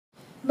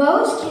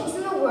Most kids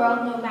in the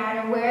world, no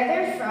matter where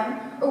they're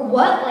from or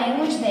what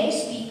language they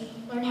speak,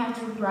 learn how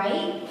to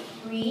write,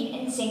 read,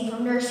 and sing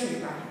from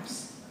nursery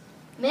rhymes.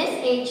 Miss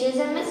H's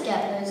and Miss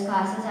Getler's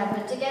classes have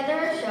put together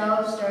a show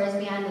of stories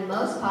behind the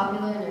most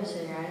popular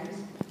nursery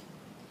rhymes.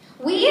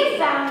 We have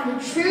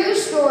found the true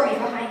story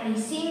behind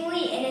these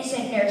seemingly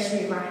innocent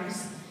nursery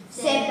rhymes.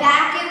 Sit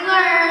back and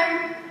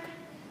learn.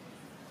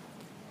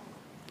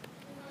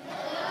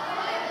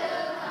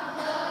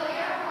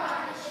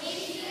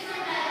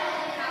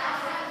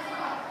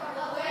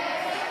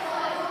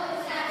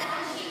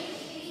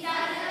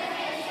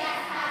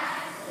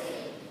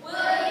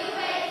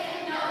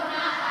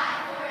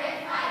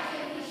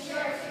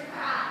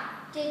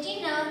 Did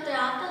you know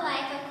throughout the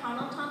life of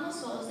Colonel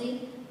Thomas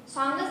Wolsey,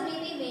 song was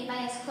mainly made by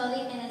his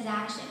clothing and his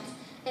actions.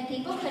 If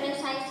people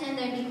criticized him,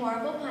 there'd be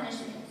horrible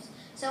punishments.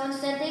 So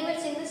instead they would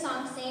sing the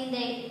song saying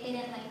they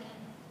didn't like him.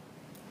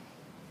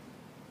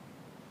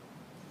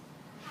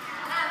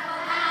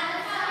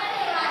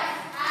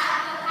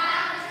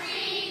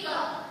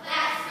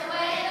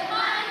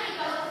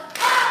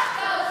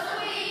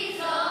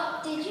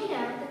 Did you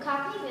know the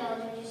Cockney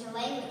villagers used a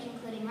language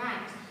including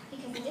rhymes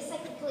because they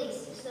disliked the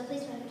police, so the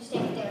police would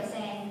understand what they were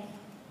saying.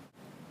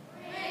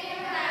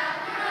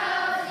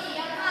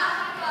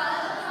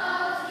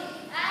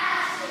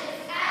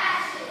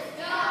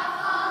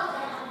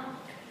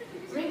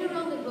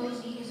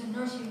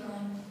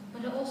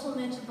 Also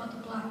meant about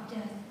the Black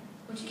Death,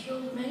 which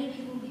killed many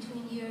people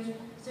between years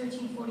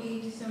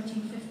 1348 to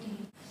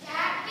 1350.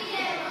 Jack be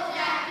dimple,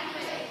 Jack be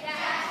quick,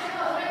 Jack took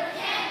over the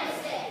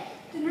candlestick.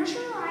 The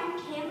nursery rhyme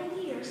came in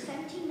the year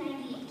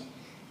 1798.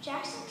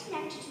 Jackson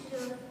connected to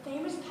the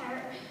famous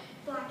pirate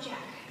Black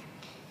Jack.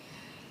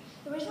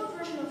 The original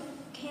version of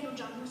candle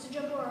jumping was to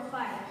jump over a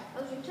fire.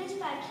 It was replaced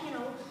by a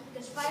candle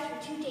because fires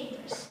were too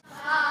dangerous.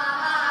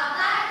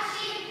 Black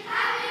sheep,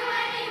 have you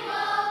any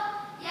wool?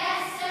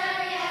 Yes, sir,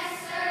 yes,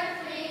 sir,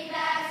 3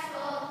 bags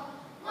full.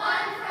 1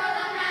 for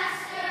the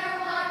master,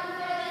 1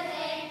 for the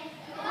dame,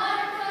 and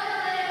 1 for the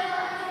little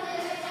one who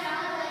lives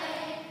down the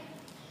lane.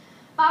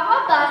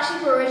 Baba Black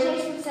Sheep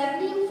originates from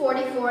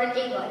 1744 in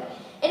England.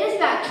 It is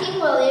about King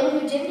William,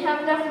 who didn't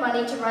have enough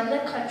money to run the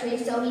country,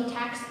 so he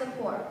taxed the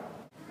poor.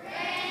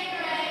 Rain,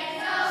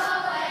 rain, go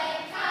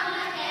away, come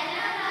again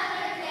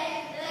another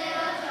day.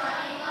 Little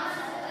Johnny wants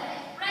to play.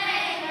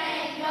 Rain,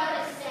 rain, go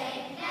to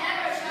stay,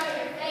 never show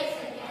your face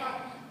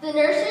again. The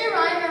nursery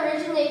rhyme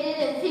originated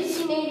in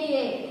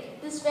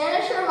 1588. The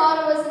Spanish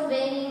Armada was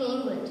invading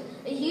England.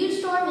 A huge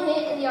storm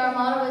hit and the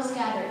Armada was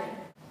scattered.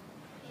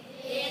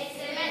 It's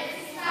a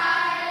bitsy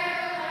spider,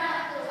 went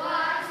up the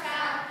water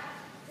spout.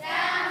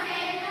 Down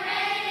came the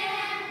rain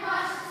and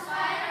washed the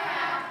spider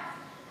out.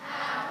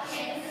 Out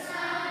came the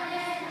sun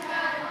and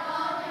dried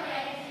all the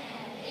rain.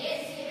 And the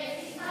itsy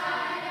bitsy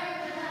spider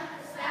went up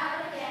the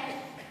spout again.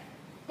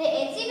 The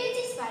Itsy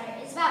Bitsy Spider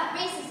is about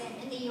racism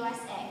in the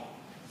USA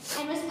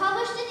and was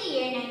published in the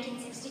year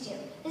 1962.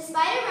 The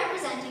spider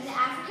representing the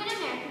African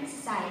American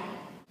society.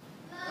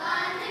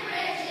 London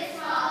Bridge is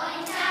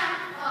falling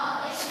down,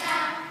 falling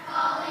down,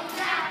 falling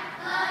down.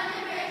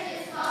 London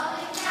Bridge is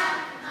falling down,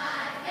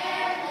 my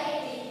fair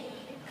lady.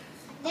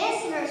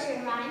 This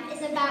nursery rhyme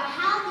is about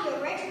how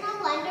the original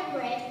London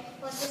Bridge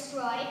was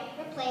destroyed,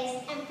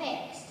 replaced, and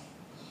fixed.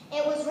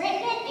 It was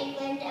written in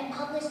England and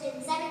published in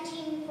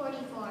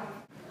 1744.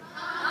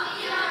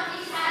 Humpty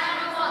Dumpty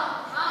had a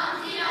fall,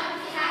 Humpty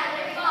Dumpty had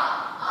their fall.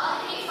 All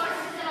the king's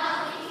horses and all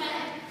the king's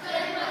men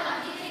couldn't put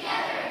Humpty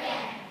together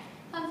again.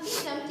 Humpty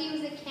Dumpty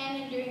was a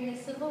cannon during the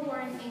Civil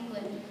War in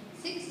England,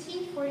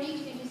 1642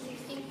 to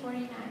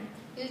 1649.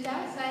 It was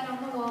outside on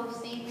the wall of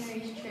St.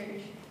 Mary's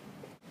Church.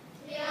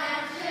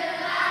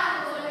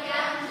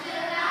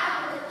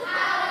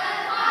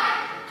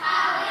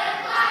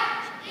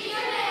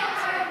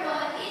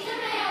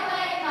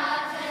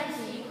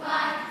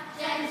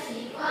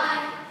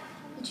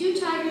 The Two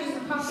Tigers is a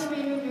popular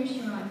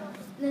nursery rhyme.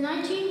 In the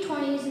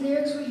 1920s, the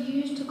lyrics were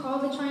used to call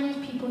the Chinese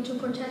people to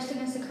protest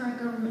against the current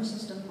government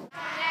system.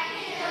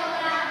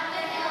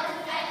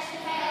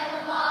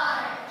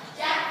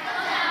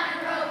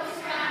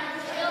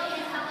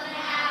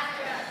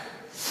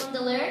 When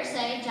the lyrics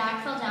say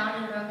Jack fell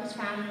down and broke his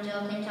crown and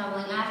Jill came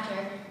tumbling after,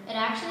 it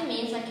actually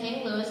means that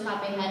King Louis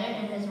got beheaded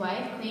and his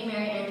wife, Queen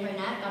Mary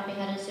Antoinette, got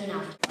beheaded soon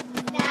after.